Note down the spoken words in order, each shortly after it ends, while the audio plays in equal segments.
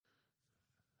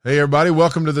Hey, everybody.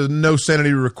 Welcome to the No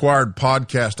Sanity Required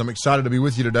podcast. I'm excited to be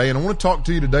with you today, and I want to talk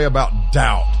to you today about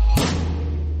doubt.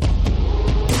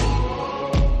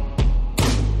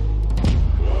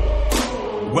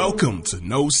 Welcome to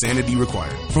No Sanity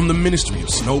Required from the Ministry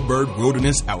of Snowbird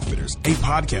Wilderness Outfitters, a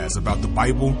podcast about the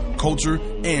Bible, culture,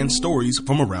 and stories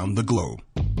from around the globe.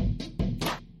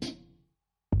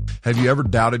 Have you ever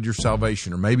doubted your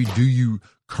salvation? Or maybe do you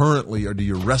currently, or do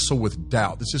you wrestle with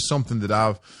doubt? This is something that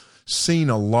I've seen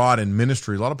a lot in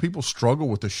ministry. A lot of people struggle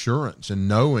with assurance and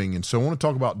knowing. And so I want to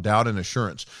talk about doubt and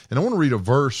assurance. And I want to read a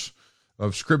verse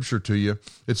of scripture to you.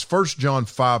 It's 1 John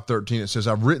 5:13. It says,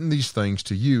 I've written these things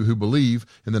to you who believe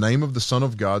in the name of the Son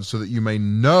of God so that you may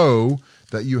know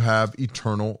that you have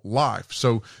eternal life.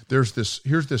 So here's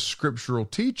this scriptural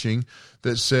teaching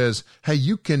that says, hey,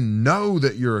 you can know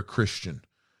that you're a Christian.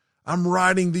 I'm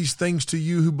writing these things to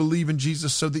you who believe in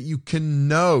Jesus so that you can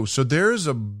know. So there is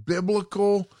a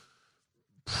biblical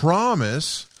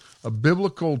promise, a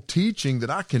biblical teaching that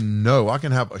I can know. I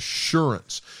can have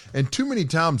assurance. And too many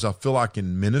times I feel like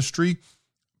in ministry,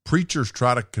 preachers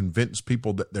try to convince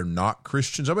people that they're not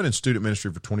Christians. I've been in student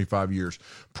ministry for 25 years.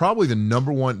 Probably the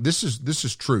number one, this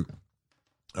is true.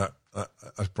 I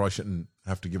probably shouldn't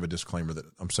have to give a disclaimer that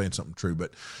I'm saying something true,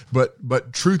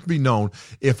 but truth be known,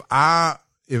 if I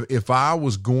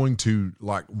was going to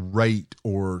like rate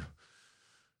or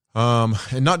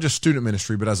and not just student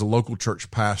ministry, but as a local church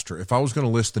pastor, if I was going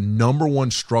to list the number one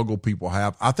struggle people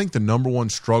have, I think the number one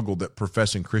struggle that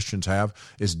professing Christians have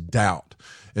is doubt,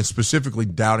 and specifically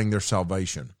doubting their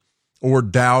salvation or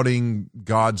doubting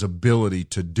God's ability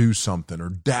to do something or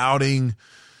doubting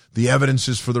the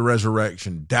evidences for the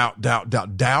resurrection. Doubt.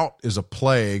 Doubt is a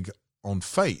plague on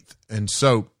faith. And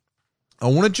so I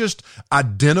want to just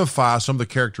identify some of the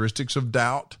characteristics of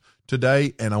doubt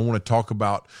today, and I want to talk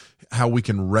about how we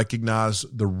can recognize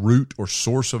the root or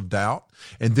source of doubt,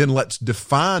 and then let's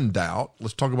define doubt.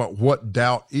 Let's talk about what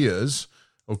doubt is,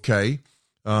 okay?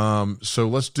 So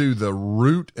let's do the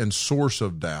root and source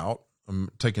of doubt. I'm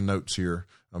taking notes here.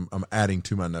 I'm adding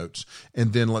to my notes,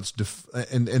 and then let's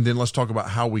then let's talk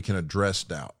about how we can address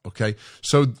doubt, okay?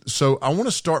 So I want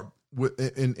to start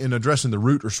in addressing the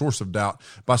root or source of doubt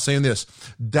by saying this: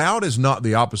 doubt is not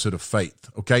the opposite of faith,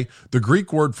 okay? The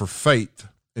Greek word for faith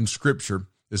in Scripture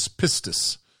is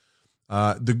pistis.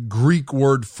 The Greek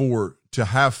word for to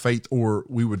have faith, or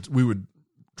we would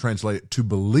translate it to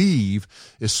believe,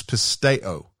 is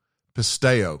pisteo.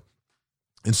 Pisteo.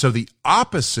 And so the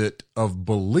opposite of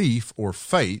belief or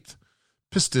faith,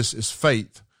 pistis, is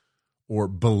faith or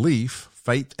belief.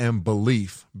 Faith and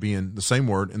belief being the same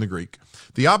word in the Greek.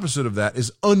 The opposite of that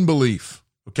is unbelief.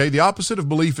 Okay, the opposite of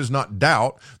belief is not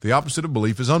doubt. The opposite of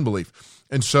belief is unbelief.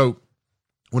 And so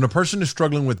when a person is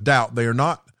struggling with doubt, they are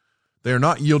not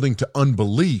yielding to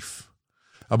unbelief.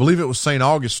 I believe it was St.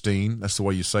 Augustine. That's the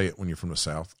way you say it when you're from the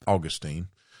South, Augustine.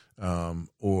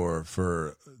 Or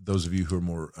for those of you who are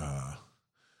more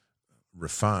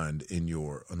refined in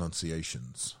your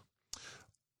enunciations,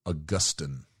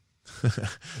 Augustine.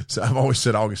 So I've always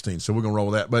said Augustine, so we're going to roll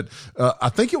with that. But I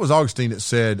think it was Augustine that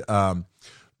said,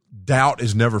 doubt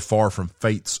is never far from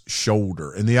faith's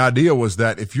shoulder. And the idea was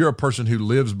that if you're a person who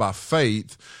lives by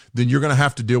faith, then you're going to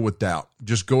have to deal with doubt.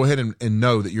 Just go ahead and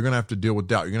know that you're going to have to deal with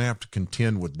doubt. You're going to have to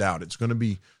contend with doubt. It's going to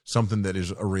be something that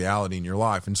is a reality in your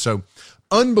life. And so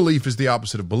unbelief is the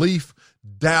opposite of belief.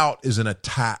 Doubt is an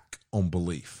attack on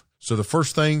belief. So the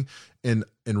first thing in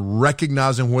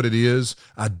recognizing what it is,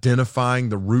 identifying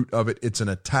the root of it, it's an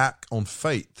attack on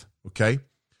faith, okay?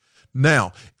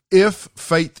 Now, if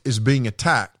faith is being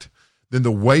attacked, then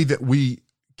the way that we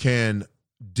can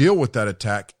deal with that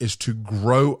attack is to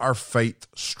grow our faith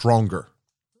stronger,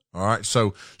 all right?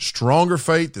 So stronger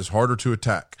faith is harder to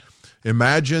attack.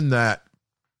 Imagine that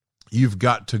you've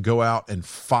got to go out and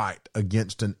fight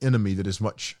against an enemy that is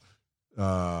much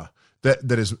that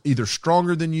is either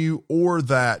stronger than you, or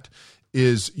that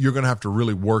is you're going to have to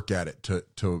really work at it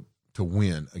to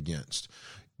win against.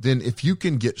 Then if you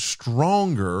can get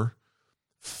stronger,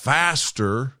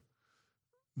 faster,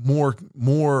 more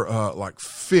like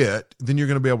fit, then you're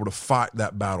going to be able to fight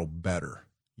that battle better,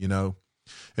 you know?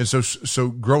 And so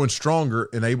growing stronger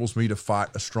enables me to fight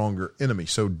a stronger enemy.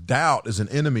 So doubt is an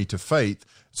enemy to faith.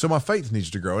 So my faith needs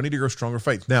to grow. I need to grow stronger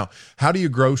faith. Now, how do you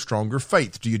grow stronger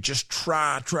faith? Do you just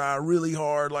try really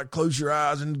hard, like close your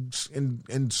eyes and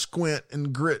squint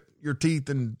and grit your teeth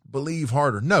and believe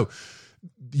harder? No.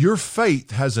 Your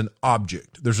faith has an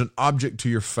object. There's an object to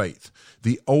your faith.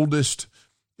 The oldest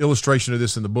illustration of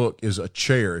this in the book is a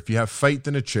chair. If you have faith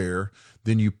in a chair,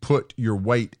 then you put your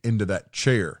weight into that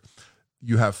chair.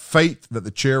 You have faith that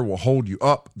the chair will hold you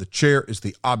up. The chair is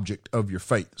the object of your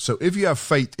faith. So if you have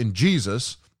faith in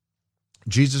Jesus,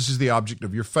 Jesus is the object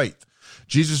of your faith.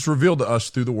 Jesus revealed to us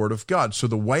through the Word of God. So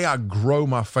the way I grow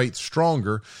my faith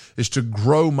stronger is to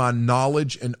grow my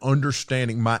knowledge and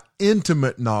understanding, my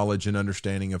intimate knowledge and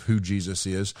understanding of who Jesus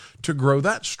is, to grow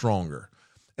that stronger.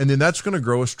 And then that's going to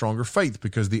grow a stronger faith,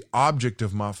 because the object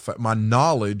of my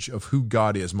knowledge of who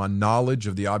God is, my knowledge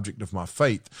of the object of my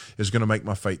faith, is going to make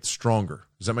my faith stronger.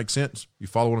 Does that make sense? You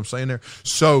follow what I'm saying there?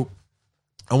 So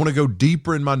I want to go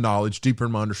deeper in my knowledge, deeper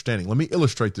in my understanding. Let me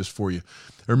illustrate this for you.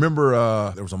 I remember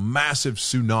there was a massive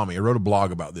tsunami. I wrote a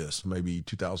blog about this, maybe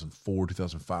 2004,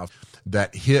 2005,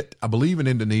 that hit, I believe, in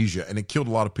Indonesia, and it killed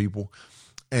a lot of people.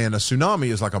 And a tsunami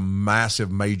is like a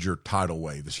massive, major tidal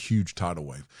wave, this huge tidal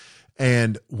wave.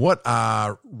 And what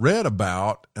I read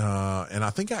about, and I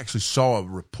think I actually saw a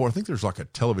report, I think there's like a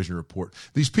television report,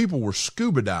 these people were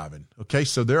scuba diving, okay?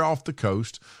 So they're off the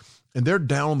coast, and they're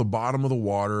down on the bottom of the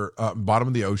water, bottom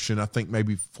of the ocean, I think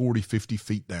maybe 40, 50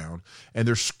 feet down, and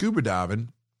they're scuba diving,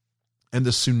 and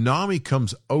the tsunami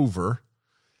comes over,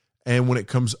 and when it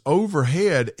comes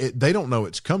overhead, they don't know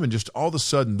it's coming. Just all of a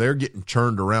sudden, they're getting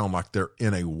turned around like they're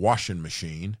in a washing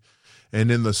machine. And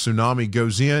then the tsunami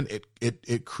goes in,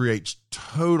 it creates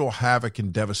total havoc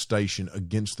and devastation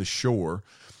against the shore.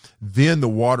 Then the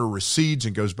water recedes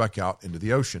and goes back out into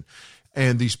the ocean.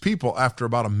 And these people, after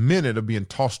about a minute of being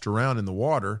tossed around in the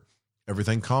water,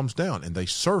 everything calms down and they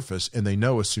surface and they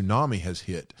know a tsunami has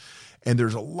hit. And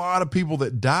there's a lot of people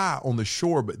that die on the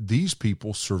shore, but these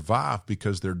people survive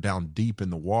because they're down deep in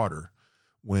the water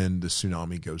when the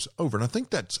tsunami goes over. And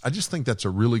I just think that's a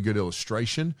really good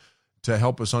illustration to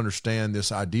help us understand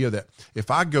this idea that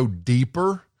if I go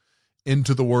deeper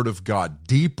into the Word of God,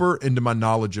 deeper into my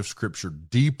knowledge of Scripture,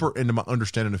 deeper into my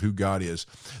understanding of who God is,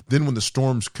 then when the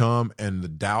storms come and the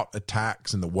doubt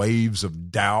attacks and the waves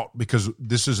of doubt, because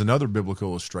this is another biblical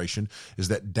illustration, is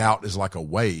that doubt is like a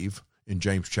wave in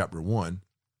James chapter 1.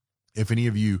 If any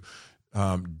of you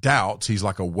doubts, he's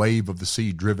like a wave of the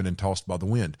sea driven and tossed by the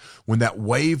wind. When that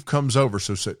wave comes over,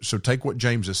 so take what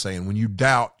James is saying. When you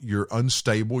doubt, you're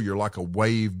unstable. You're like a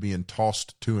wave being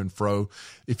tossed to and fro.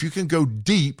 If you can go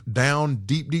deep, down,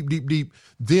 deep,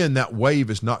 then that wave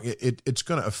is not, it's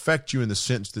going to affect you in the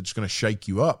sense that it's going to shake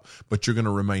you up, but you're going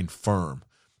to remain firm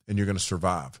and you're going to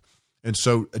survive. And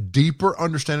so a deeper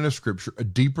understanding of Scripture, a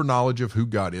deeper knowledge of who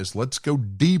God is. Let's go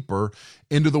deeper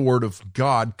into the Word of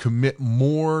God, commit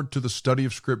more to the study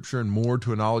of Scripture and more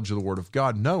to a knowledge of the Word of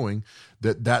God, knowing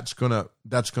that that's gonna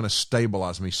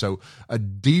stabilize me. So a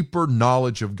deeper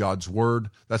knowledge of God's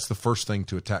Word, that's the first thing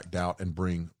to attack doubt and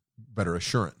bring better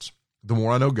assurance. The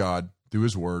more I know God through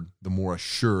His Word, the more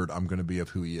assured I'm going to be of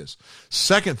who He is.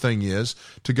 Second thing is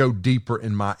to go deeper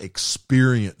in my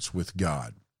experience with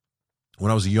God. When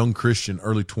I was a young Christian,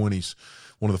 early 20s,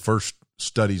 one of the first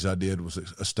studies I did was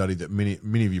a study that many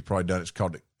of you probably done. It's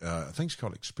called, I think it's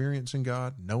called Experiencing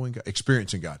God, Knowing God,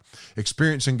 Experiencing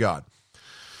God.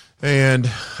 And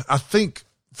I think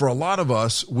for a lot of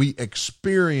us, we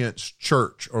experience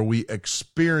church, or we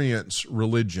experience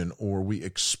religion, or we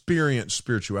experience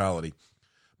spirituality.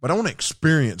 But I want to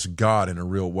experience God in a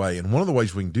real way. And one of the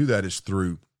ways we can do that is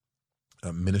through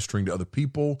ministering to other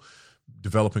people,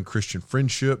 developing Christian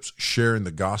friendships, sharing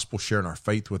the gospel, sharing our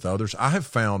faith with others. I have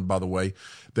found, by the way,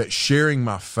 that sharing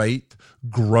my faith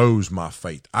grows my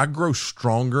faith. I grow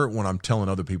stronger when I'm telling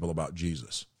other people about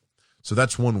Jesus. So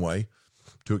that's one way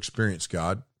to experience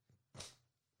God.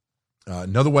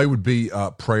 Another way would be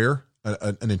prayer,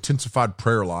 an intensified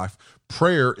prayer life.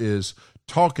 Prayer is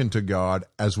talking to God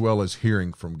as well as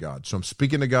hearing from God. So I'm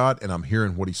speaking to God and I'm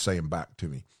hearing what He's saying back to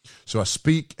me. So I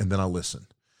speak and then I listen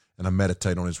and I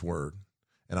meditate on His Word.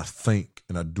 And I think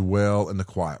and I dwell in the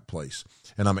quiet place.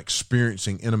 And I'm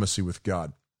experiencing intimacy with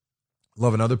God.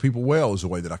 Loving other people well is a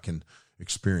way that I can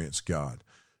experience God.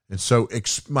 And so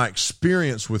my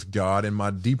experience with God and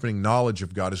my deepening knowledge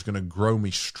of God is going to grow me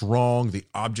strong. The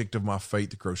object of my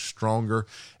faith grows stronger.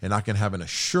 And I can have an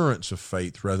assurance of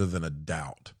faith rather than a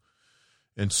doubt.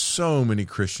 And so many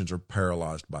Christians are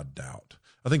paralyzed by doubt.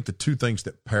 I think the two things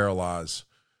that paralyze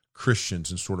Christians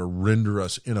and sort of render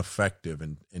us ineffective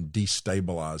and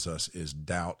destabilize us is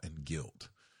doubt and guilt.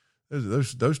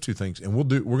 Those two things, and we're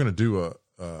going to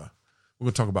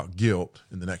talk about guilt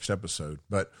in the next episode.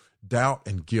 But doubt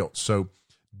and guilt. So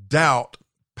doubt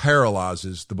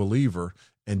paralyzes the believer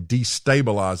and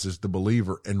destabilizes the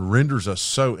believer and renders us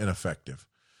so ineffective.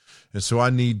 And so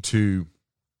I need to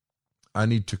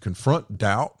confront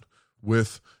doubt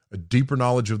with a deeper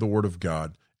knowledge of the Word of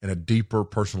God and a deeper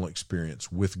personal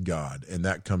experience with God. And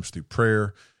that comes through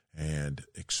prayer and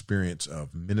experience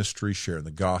of ministry, sharing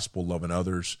the gospel, loving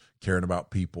others, caring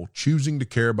about people, choosing to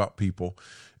care about people,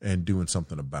 and doing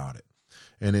something about it.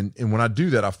 And when I do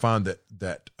that, I find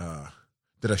that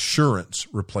that assurance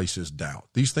replaces doubt.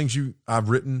 These things I've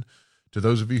written to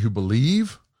those of you who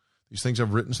believe. These things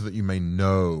I've written so that you may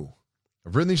know.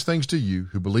 I've written these things to you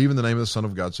who believe in the name of the Son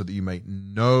of God so that you may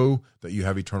know that you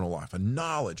have eternal life, a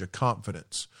knowledge, a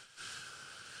confidence.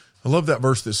 I love that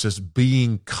verse that says,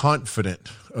 being confident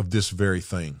of this very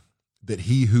thing, that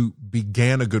he who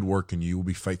began a good work in you will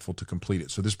be faithful to complete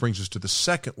it. So this brings us to the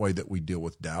second way that we deal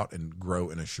with doubt and grow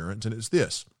in assurance, and it's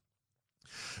this.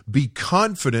 Be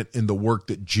confident in the work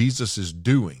that Jesus is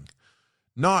doing,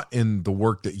 not in the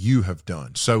work that you have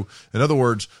done. So, in other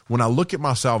words, when I look at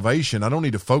my salvation, I don't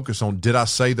need to focus on, did I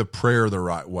say the prayer the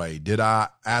right way? Did I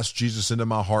ask Jesus into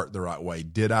my heart the right way?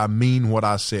 Did I mean what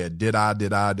I said? Did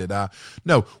I?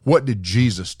 No, what did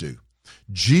Jesus do?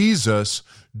 Jesus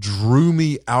drew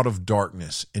me out of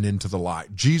darkness and into the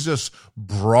light. Jesus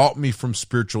brought me from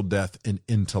spiritual death and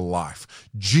into life.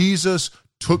 Jesus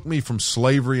took me from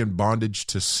slavery and bondage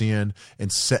to sin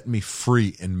and set me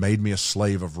free and made me a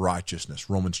slave of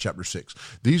righteousness. Romans chapter 6.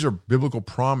 These are biblical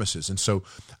promises. And so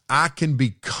I can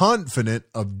be confident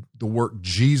of the work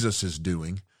Jesus is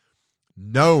doing,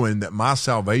 knowing that my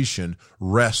salvation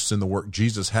rests in the work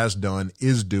Jesus has done,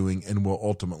 is doing, and will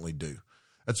ultimately do.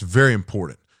 That's very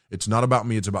important. It's not about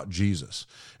me, it's about Jesus.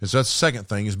 And so that's the second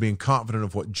thing, is being confident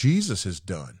of what Jesus has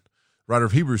done. The writer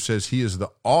of Hebrews says he is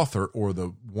the author, or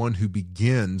the one who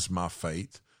begins my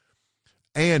faith,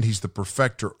 and he's the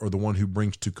perfecter, or the one who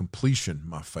brings to completion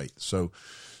my faith. So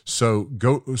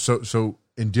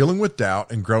in dealing with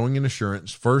doubt and growing in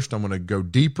assurance, first I'm going to go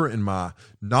deeper in my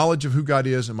knowledge of who God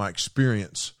is and my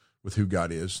experience with who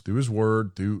God is through his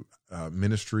word, through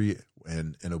ministry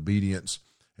and obedience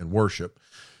and worship.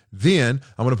 Then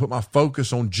I'm going to put my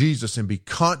focus on Jesus and be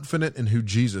confident in who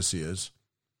Jesus is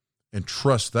and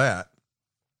trust that.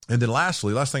 And then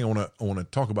lastly, last thing I want to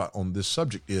talk about on this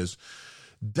subject is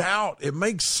doubt. It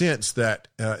makes sense that,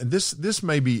 and this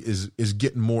maybe is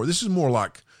getting more, this is more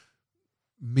like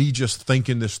me just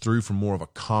thinking this through from more of a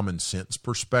common sense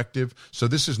perspective. So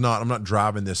this is not, I'm not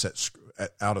driving this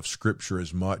out of scripture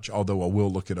as much, although I will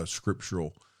look at a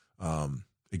scriptural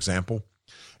example.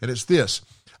 And it's this.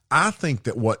 I think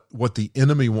that what the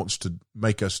enemy wants to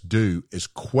make us do is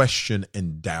question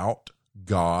and doubt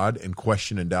God and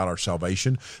question and doubt our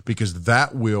salvation, because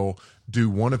that will do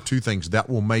one of two things. That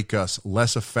will make us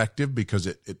less effective because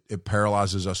it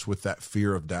paralyzes us with that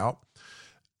fear of doubt,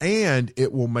 and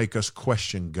it will make us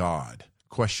question God,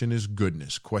 question his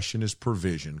goodness, question his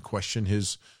provision, question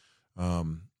his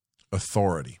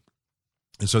authority.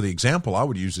 And so the example I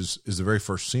would use is the very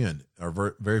first sin,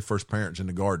 our very first parents in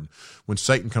the garden. When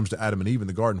Satan comes to Adam and Eve in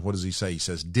the garden, what does he say? He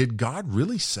says, did God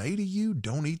really say to you,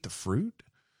 don't eat the fruit?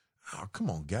 Oh, come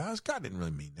on, guys. God didn't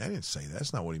really mean that. He didn't say that.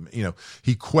 That's not what he meant.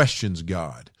 He questions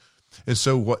God. And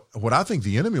so what I think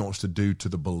the enemy wants to do to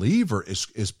the believer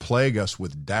is plague us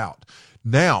with doubt.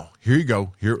 Now, here you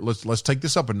go. Here, let's take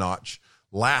this up a notch.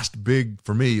 Last big,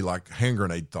 for me, like hand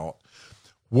grenade thought.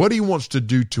 What he wants to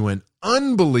do to an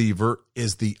unbeliever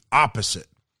is the opposite.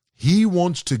 He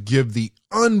wants to give the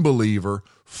unbeliever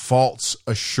false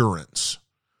assurance.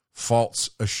 False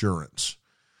assurance.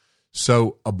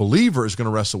 So a believer is going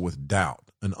to wrestle with doubt.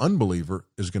 An unbeliever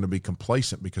is going to be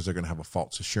complacent because they're going to have a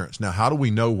false assurance. Now, how do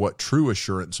we know what true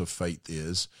assurance of faith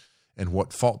is and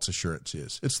what false assurance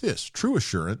is? It's this. True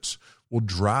assurance will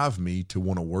drive me to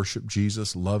want to worship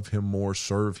Jesus, love him more,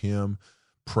 serve him,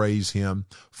 praise him.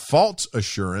 False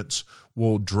assurance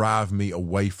will drive me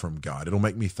away from God. It'll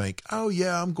make me think, oh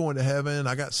yeah, I'm going to heaven.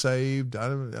 I got saved.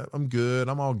 I'm good.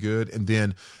 I'm all good. And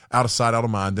then out of sight, out of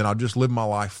mind, then I'll just live my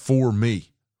life for me.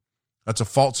 That's a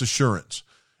false assurance.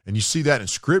 And you see that in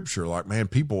scripture, like, man,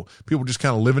 people just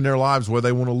kind of living their lives where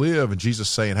they want to live. And Jesus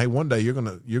saying, hey, one day you're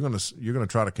going to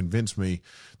try to convince me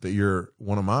that you're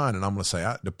one of mine. And I'm going to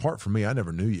say, depart from me. I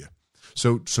never knew you.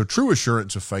 So true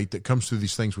assurance of faith that comes through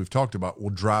these things we've talked about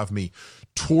will drive me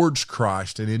towards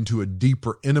Christ and into a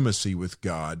deeper intimacy with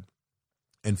God.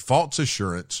 And false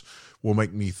assurance will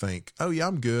make me think, oh yeah,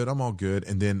 I'm good. I'm all good.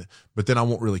 But then I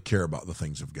won't really care about the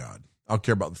things of God. I'll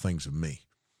care about the things of me.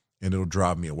 And it'll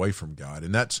drive me away from God.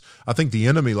 And I think the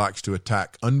enemy likes to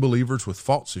attack unbelievers with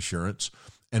false assurance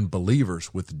and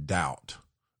believers with doubt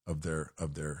of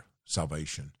their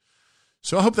salvation.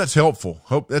 So I hope that's helpful.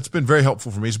 Hope that's been very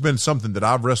helpful for me. It's been something that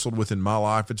I've wrestled with in my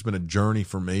life. It's been a journey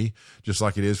for me, just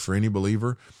like it is for any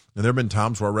believer. And there have been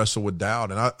times where I wrestle with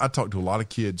doubt. And I talk to a lot of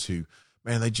kids who,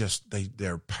 man,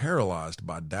 they're paralyzed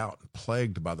by doubt and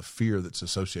plagued by the fear that's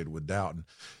associated with doubt.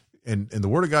 And the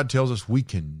Word of God tells us we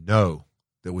can know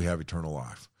that we have eternal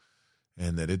life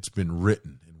and that it's been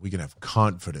written, and we can have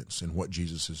confidence in what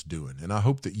Jesus is doing. And I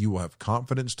hope that you will have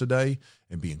confidence today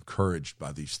and be encouraged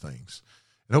by these things.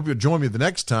 I hope you'll join me the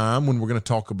next time when we're going to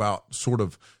talk about sort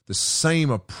of the same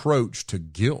approach to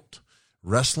guilt,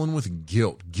 wrestling with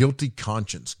guilt, guilty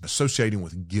conscience, associating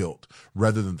with guilt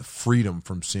rather than the freedom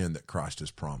from sin that Christ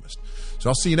has promised. So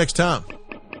I'll see you next time.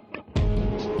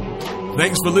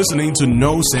 Thanks for listening to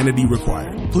No Sanity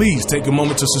Required. Please take a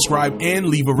moment to subscribe and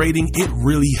leave a rating. It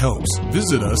really helps.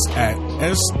 Visit us at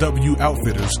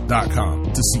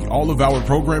swoutfitters.com to see all of our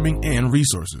programming and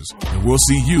resources. And we'll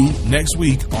see you next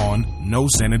week on No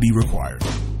Sanity Required.